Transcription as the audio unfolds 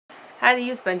How do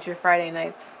you spend your Friday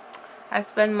nights? I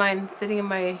spend mine sitting in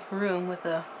my room with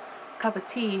a cup of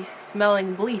tea,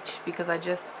 smelling bleach because I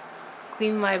just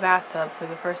cleaned my bathtub for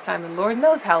the first time in Lord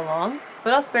knows how long.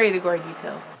 But I'll spare you the gory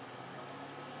details.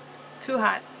 Too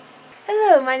hot.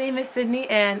 Hello, my name is Sydney,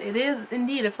 and it is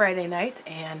indeed a Friday night,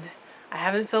 and I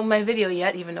haven't filmed my video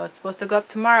yet, even though it's supposed to go up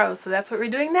tomorrow, so that's what we're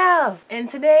doing now. And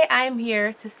today I'm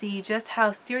here to see just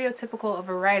how stereotypical of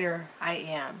a writer I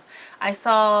am. I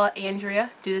saw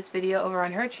Andrea do this video over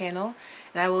on her channel,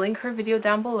 and I will link her video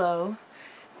down below.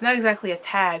 It's not exactly a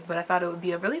tag, but I thought it would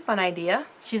be a really fun idea.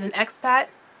 She's an expat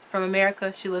from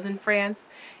America. She lives in France,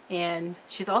 and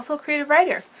she's also a creative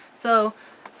writer. So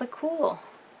it's like, cool,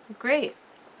 great,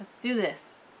 let's do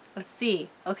this. Let's see.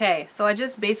 Okay, so I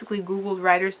just basically Googled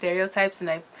writer stereotypes and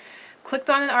I clicked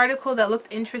on an article that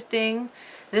looked interesting.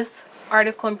 This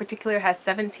article in particular has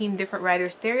 17 different writer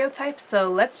stereotypes, so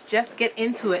let's just get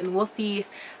into it and we'll see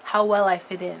how well I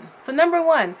fit in. So number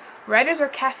one, writers are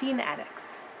caffeine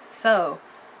addicts. So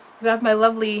I have my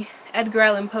lovely Edgar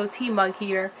Allan Poe tea mug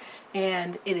here,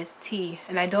 and it is tea,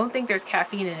 and I don't think there's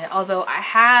caffeine in it, although I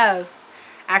have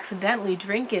accidentally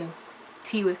drinking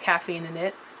tea with caffeine in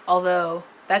it, although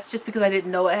that's just because I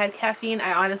didn't know it had caffeine.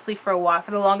 I honestly, for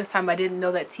the longest time, I didn't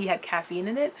know that tea had caffeine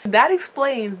in it. That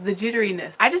explains the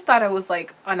jitteriness. I just thought I was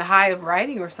like on a high of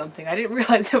writing or something. I didn't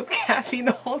realize it was caffeine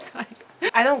the whole time.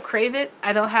 I don't crave it.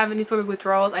 I don't have any sort of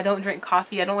withdrawals. I don't drink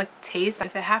coffee. I don't like the taste.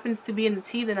 If it happens to be in the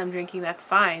tea that I'm drinking, that's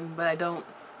fine, but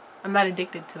I'm not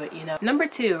addicted to it, you know. Number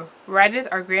two, writers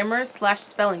are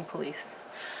grammar/spelling police.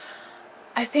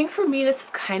 I think for me this is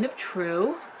kind of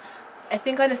true. I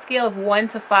think on a scale of 1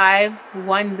 to 5,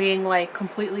 1 being like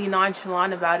completely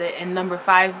nonchalant about it and number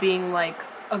 5 being like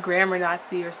a grammar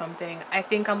Nazi or something, I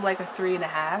think I'm like a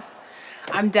 3.5.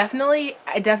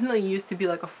 I definitely used to be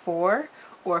like a 4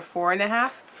 or a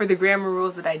 4.5 for the grammar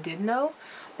rules that I did know,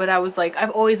 but I was like,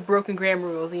 I've always broken grammar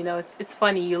rules, you know. It's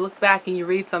funny, you look back and you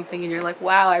read something and you're like,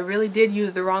 wow, I really did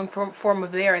use the wrong form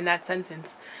of there in that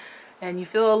sentence. And you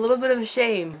feel a little bit of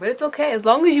shame, but it's okay as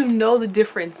long as you know the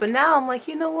difference. But now I'm like,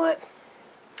 you know what?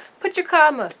 Put your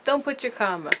comma. Don't put your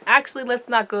comma. Actually, let's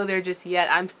not go there just yet.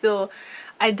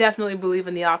 I definitely believe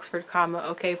in the Oxford comma,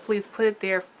 okay? Please put it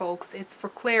there, folks. It's for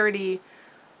clarity,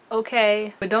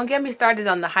 okay? But don't get me started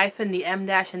on the hyphen, the M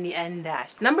dash, and the N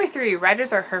dash. Number 3,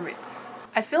 writers are hermits.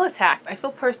 I feel attacked. I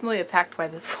feel personally attacked by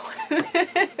this one.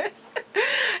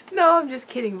 No, I'm just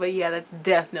kidding, but yeah, that's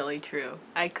definitely true.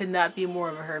 I could not be more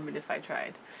of a hermit if I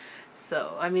tried.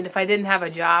 So, I mean, if I didn't have a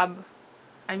job,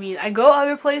 I mean, I go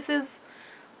other places,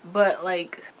 but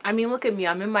like, I mean, look at me.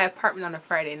 I'm in my apartment on a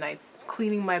Friday night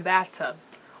cleaning my bathtub.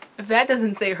 If that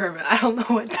doesn't say hermit, I don't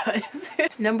know what does.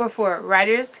 Number 4,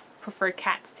 writers prefer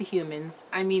cats to humans.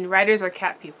 I mean, writers are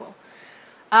cat people.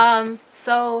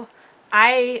 So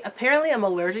I apparently am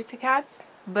allergic to cats,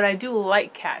 but I do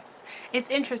like cats.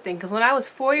 It's interesting because when I was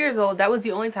 4 years old, that was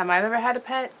the only time I've ever had a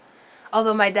pet.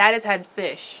 Although my dad has had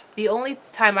fish. The only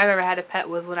time I've ever had a pet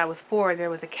was when I was 4.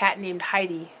 There was a cat named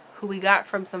Heidi who we got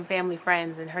from some family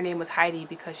friends, and her name was Heidi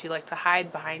because she liked to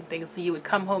hide behind things. So you would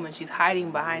come home and she's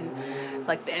hiding behind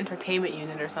like the entertainment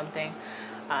unit or something.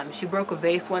 She broke a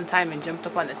vase one time and jumped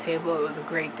up on the table. It was a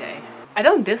great day. I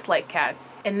don't dislike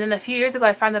cats. And then a few years ago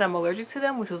I found that I'm allergic to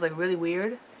them, which was like really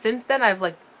weird. Since then I've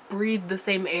like breathed the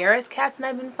same air as cats and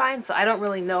I've been fine. So I don't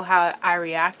really know how I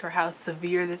react or how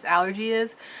severe this allergy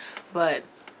is. But,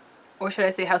 or should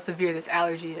I say how severe this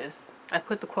allergy is. I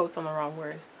put the quotes on the wrong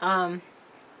word.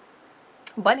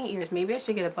 Bunny ears. Maybe I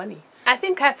should get a bunny. I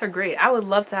think cats are great. I would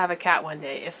love to have a cat one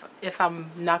day if I'm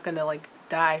not gonna like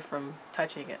die from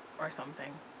touching it or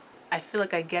something. I feel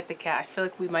like I get the cat. I feel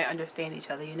like we might understand each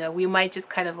other, you know. We might just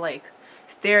kind of like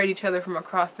stare at each other from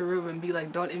across the room and be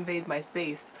like, don't invade my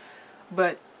space.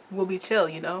 But we'll be chill,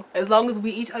 you know. As long as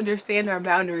we each understand our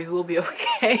boundaries, we'll be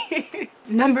okay.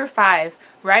 Number 5,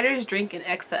 writers drink in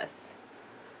excess.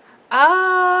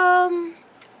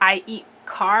 I eat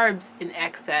carbs in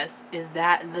excess. Is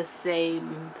that the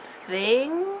same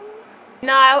thing?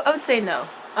 No, I would say no.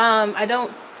 I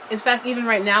don't. In fact, even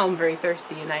right now I'm very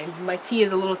thirsty and my tea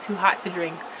is a little too hot to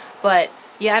drink. But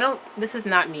yeah, this is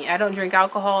not me. I don't drink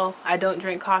alcohol. I don't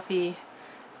drink coffee.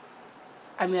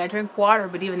 I mean, I drink water,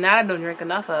 but even that I don't drink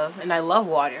enough of, and I love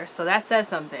water, so that says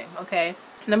something, okay?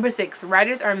 Number 6,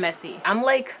 writers are messy. I'm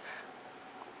like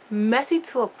messy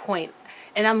to a point.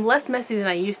 And I'm less messy than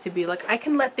I used to be. Like, I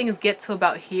can let things get to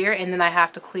about here and then I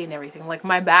have to clean everything. Like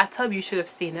my bathtub, you should have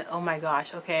seen it. Oh my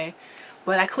gosh, okay?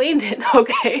 But I cleaned it,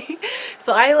 okay?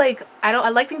 So I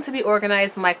like things to be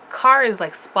organized. My car is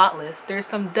like spotless. There's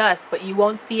some dust, but you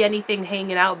won't see anything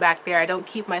hanging out back there. I don't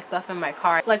keep my stuff in my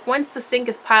car. Like once the sink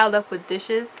is piled up with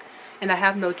dishes, and I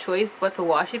have no choice but to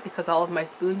wash it because all of my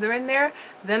spoons are in there,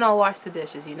 then I'll wash the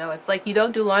dishes, you know? It's like you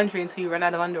don't do laundry until you run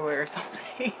out of underwear or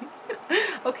something.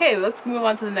 Okay, let's move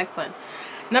on to the next one.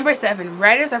 Number 7,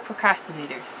 writers are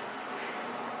procrastinators.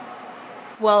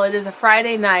 Well, it is a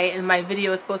Friday night and my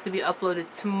video is supposed to be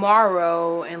uploaded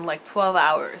tomorrow in like 12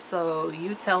 hours, so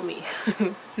you tell me.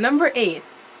 Number 8,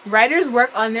 writers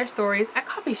work on their stories at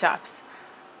coffee shops.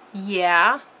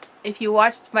 Yeah, if you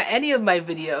watched any of my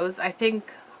videos, I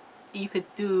think you could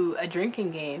do a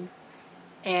drinking game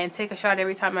and take a shot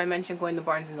every time I mention going to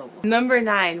Barnes & Noble. Number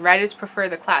 9, writers prefer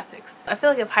the classics. I feel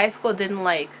like if high school didn't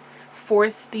like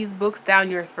force these books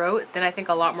down your throat, then I think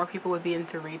a lot more people would be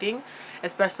into reading,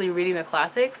 especially reading the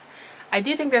classics. I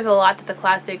do think there's a lot that the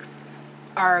classics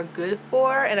are good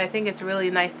for, and I think it's really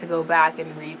nice to go back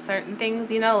and read certain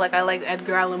things, you know, like I like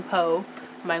Edgar Allan Poe,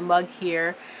 my mug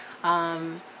here,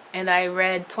 and I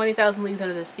read 20,000 Leagues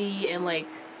Under the Sea, and like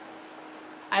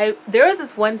there was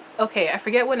this one, okay, I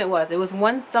forget when it was. It was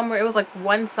one summer, it was like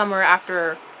one summer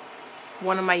after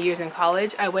one of my years in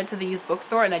college. I went to the used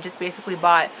bookstore and I just basically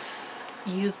bought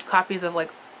used copies of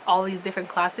like all these different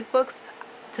classic books.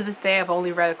 To this day I've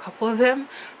only read a couple of them,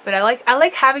 but I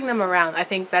like having them around. I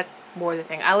think that's more the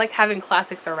thing. I like having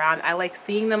classics around. I like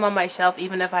seeing them on my shelf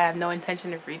even if I have no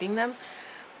intention of reading them.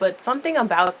 But something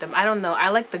about them, I don't know, I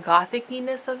like the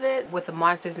gothic-ness of it with the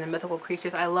monsters and the mythical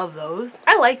creatures. I love those.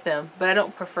 I like them, but I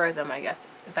don't prefer them, I guess,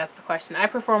 if that's the question. I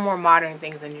prefer more modern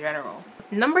things in general.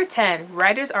 Number 10,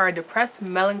 writers are a depressed,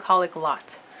 melancholic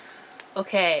lot.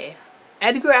 Okay,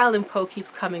 Edgar Allan Poe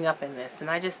keeps coming up in this, and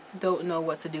I just don't know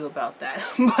what to do about that.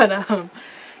 But,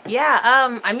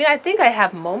 yeah, I mean, I think I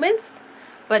have moments,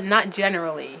 but not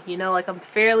generally. You know, like I'm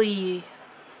fairly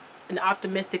an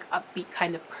optimistic, upbeat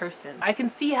kind of person. I can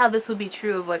see how this would be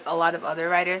true of like a lot of other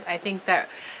writers. I think that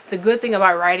the good thing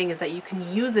about writing is that you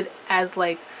can use it as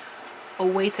like a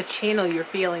way to channel your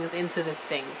feelings into this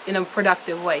thing in a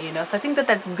productive way, you know. So I think that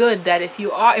that's good, that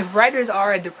if writers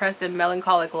are a depressed and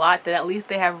melancholic lot, then at least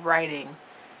they have writing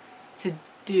to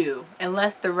do.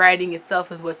 Unless the writing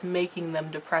itself is what's making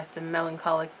them depressed and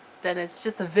melancholic, then it's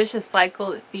just a vicious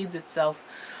cycle. It feeds itself.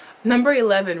 Number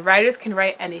 11, writers can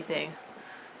write anything.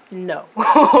 No.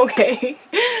 Okay.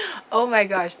 Oh my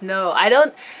gosh, no. I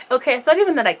don't. Okay, it's not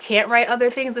even that I can't write other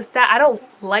things. It's that I don't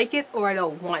like it or I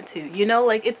don't want to. You know,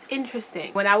 like it's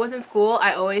interesting. When I was in school,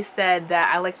 I always said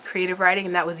that I liked creative writing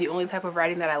and that was the only type of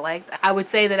writing that I liked. I would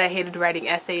say that I hated writing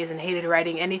essays and hated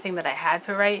writing anything that I had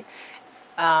to write.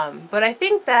 But I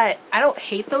think that I don't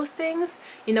hate those things.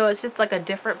 You know, it's just like a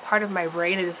different part of my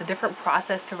brain and it's a different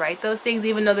process to write those things,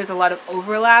 even though there's a lot of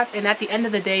overlap. And at the end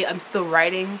of the day, I'm still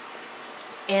writing.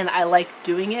 And I like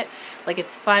doing it. Like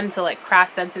it's fun to like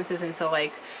craft sentences and to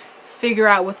like figure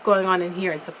out what's going on in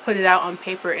here and to put it out on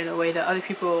paper in a way that other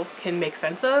people can make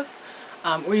sense of,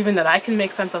 or even that I can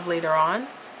make sense of later on,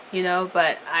 you know.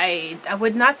 But I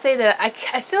would not say that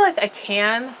I feel like I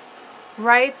can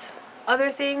write other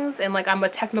things, and like I'm a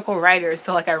technical writer,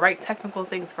 so like I write technical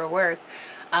things for work,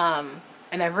 and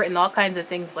I've written all kinds of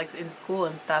things like in school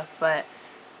and stuff, but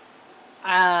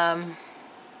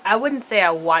I wouldn't say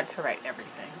I want to write everything.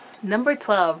 Number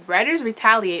 12, writers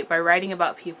retaliate by writing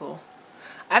about people.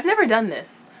 I've never done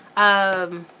this.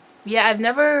 Yeah, I've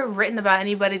never written about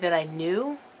anybody that I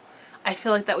knew. I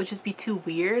feel like that would just be too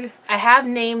weird. I have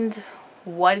named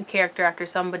one character after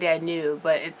somebody I knew,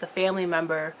 but it's a family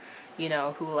member, you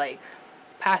know, who like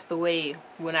passed away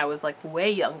when I was like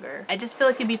way younger. I just feel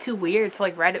like it'd be too weird to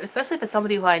like write it, especially if it's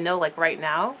somebody who I know like right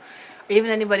now. Even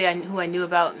anybody who I knew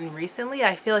about recently.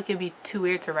 I feel like it'd be too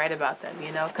weird to write about them,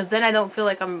 you know, because then I don't feel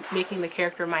like I'm making the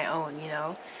character my own, you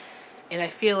know. And I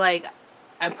feel like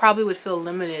I probably would feel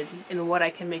limited in what I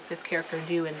can make this character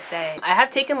do and say. I have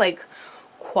taken like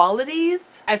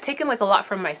qualities. I've taken like a lot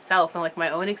from myself and like my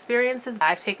own experiences.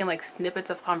 I've taken like snippets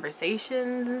of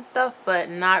conversations and stuff, but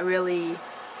not really,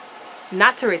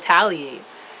 not to retaliate,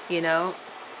 you know.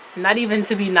 Not even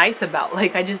to be nice about.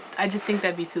 Like I just think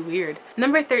that'd be too weird.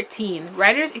 Number 13,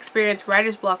 writers experience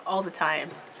writer's block all the time.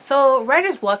 So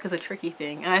writer's block is a tricky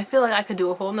thing, and I feel like I could do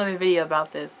a whole nother video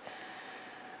about this.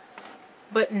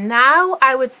 But now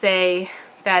I would say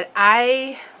that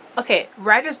okay,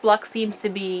 writer's block seems to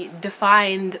be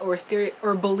defined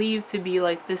or believed to be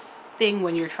like this thing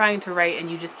when you're trying to write and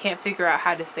you just can't figure out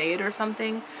how to say it or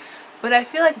something. But I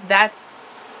feel like that's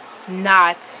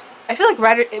not, I feel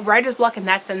like writer's block in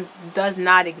that sense does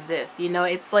not exist. You know,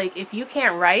 it's like if you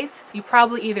can't write, you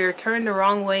probably either turned the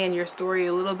wrong way in your story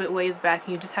a little bit ways back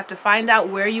and you just have to find out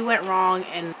where you went wrong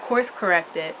and course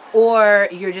correct it, or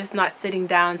you're just not sitting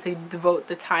down to devote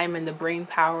the time and the brain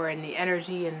power and the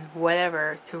energy and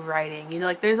whatever to writing. You know,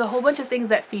 like there's a whole bunch of things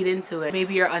that feed into it.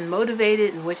 Maybe you're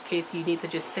unmotivated, in which case you need to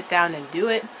just sit down and do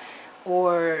it,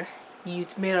 or you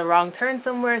made a wrong turn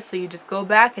somewhere, so you just go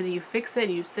back and you fix it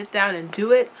and you sit down and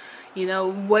do it. You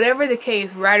know, whatever the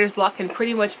case, writer's block can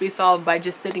pretty much be solved by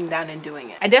just sitting down and doing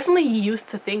it. I definitely used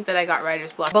to think that I got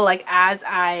writer's block, but like as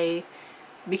I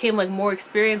became like more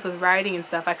experienced with writing and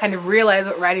stuff, I kind of realized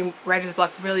what writer's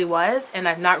block really was, and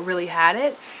I've not really had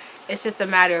it. It's just a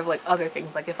matter of like other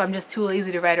things, like if I'm just too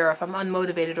lazy to write, or if I'm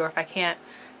unmotivated, or if I can't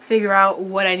figure out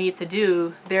what I need to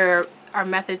do, there are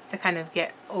methods to kind of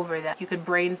get over that. You could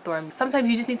brainstorm. Sometimes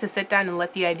you just need to sit down and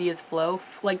let the ideas flow.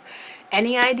 Like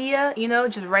any idea, you know,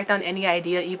 just write down any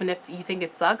idea, even if you think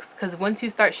it sucks, because once you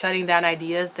start shutting down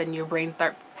ideas, then your brain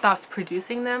stops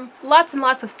producing them. Lots and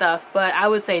lots of stuff, but I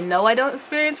would say no, I don't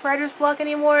experience writer's block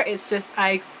anymore. It's just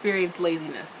I experience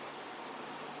laziness.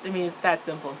 I mean, it's that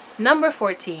simple. Number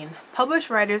 14, published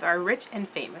writers are rich and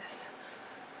famous.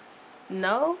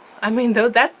 No, I mean, though,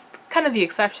 that's kind of the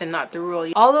exception, not the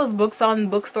rule. All those books on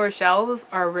bookstore shelves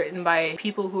are written by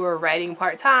people who are writing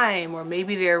part-time, or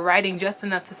maybe they're writing just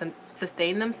enough to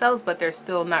sustain themselves, but they're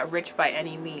still not rich by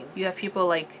any means. You have people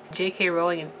like J.K.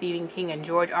 Rowling and Stephen King and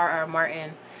George R.R.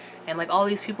 Martin, and like all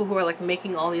these people who are like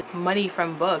making all these money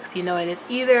from books, you know, and it's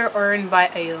either earned by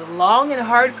a long and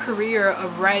hard career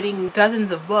of writing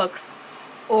dozens of books,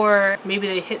 or maybe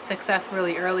they hit success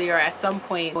really early, or at some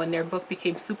point when their book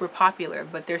became super popular,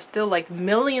 but there's still like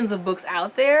millions of books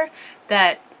out there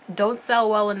that don't sell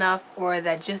well enough, or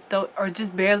that just don't, or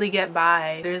just barely get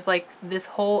by. There's like this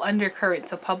whole undercurrent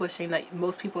to publishing that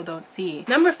most people don't see.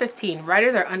 Number 15,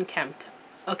 writers are unkempt.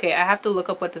 Okay, I have to look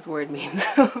up what this word means.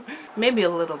 Maybe a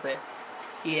little bit.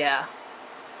 Yeah.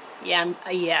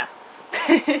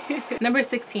 Number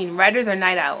 16, writers are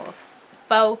night owls.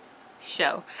 Faux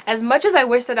show. As much as I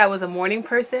wish that I was a morning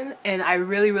person, and I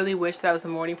really wish that I was a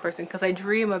morning person, because I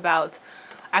dream about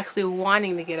actually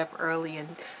wanting to get up early and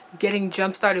getting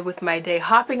jump started with my day,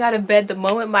 hopping out of bed the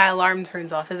moment my alarm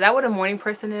turns off. Is that what a morning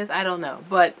person is? I don't know,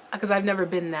 but because I've never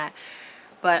been that.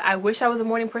 But I wish I was a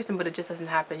morning person, but it just doesn't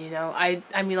happen, you know. I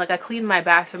mean, like, I clean my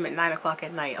bathroom at 9 o'clock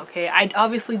at night, okay? I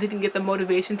obviously didn't get the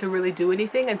motivation to really do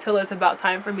anything until it's about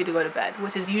time for me to go to bed,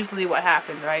 which is usually what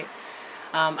happens, right?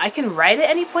 I can write at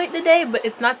any point in the day, but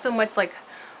it's not so much like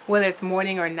whether it's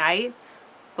morning or night.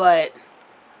 But,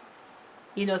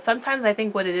 you know, sometimes I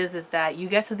think what it is that you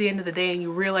get to the end of the day and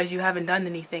you realize you haven't done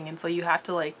anything. And so you have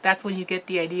to, like, that's when you get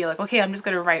the idea, like, okay, I'm just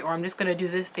going to write, or I'm just going to do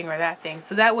this thing or that thing.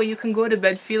 So that way you can go to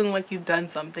bed feeling like you've done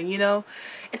something, you know?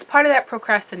 It's part of that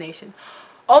procrastination.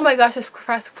 Oh my gosh, it's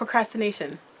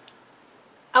procrastination.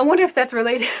 I wonder if that's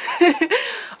related.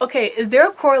 Okay, is there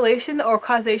a correlation or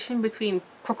causation between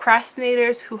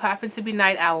procrastinators who happen to be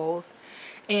night owls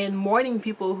and morning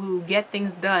people who get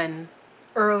things done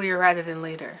earlier rather than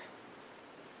later?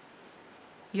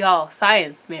 Y'all,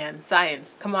 science, man,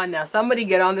 science. Come on now, somebody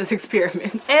get on this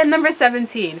experiment. And number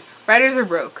 17, writers are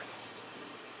broke.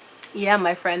 Yeah,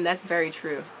 my friend, that's very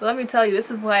true. But let me tell you, this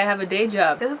is why I have a day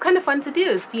job. This is kind of fun to do.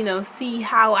 It's, you know, see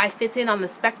how I fit in on the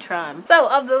spectrum. So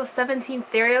of those 17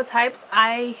 stereotypes,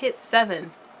 I hit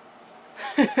 7.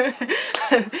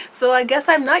 So I guess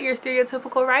I'm not your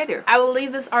stereotypical writer. I will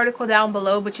leave this article down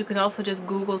below, but you can also just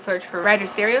Google search for writer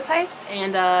stereotypes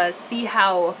and see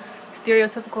how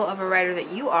stereotypical of a writer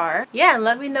that you are. Yeah, and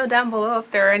let me know down below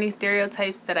if there are any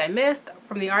stereotypes that I missed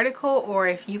from the article, or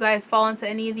if you guys fall into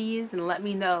any of these, and let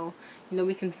me know. You know,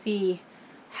 we can see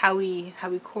how we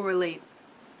correlate,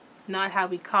 not how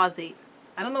we causate.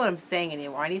 I don't know what I'm saying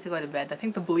anymore. I need to go to bed. I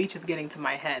think the bleach is getting to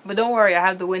my head. But don't worry, I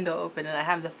have the window open and I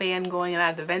have the fan going and I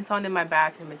have the vents on in my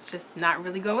bathroom. It's just not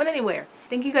really going anywhere.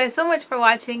 Thank you guys so much for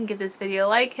watching. Give this video a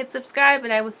like, hit subscribe,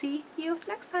 and I will see you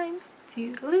next time.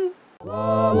 Toodaloo.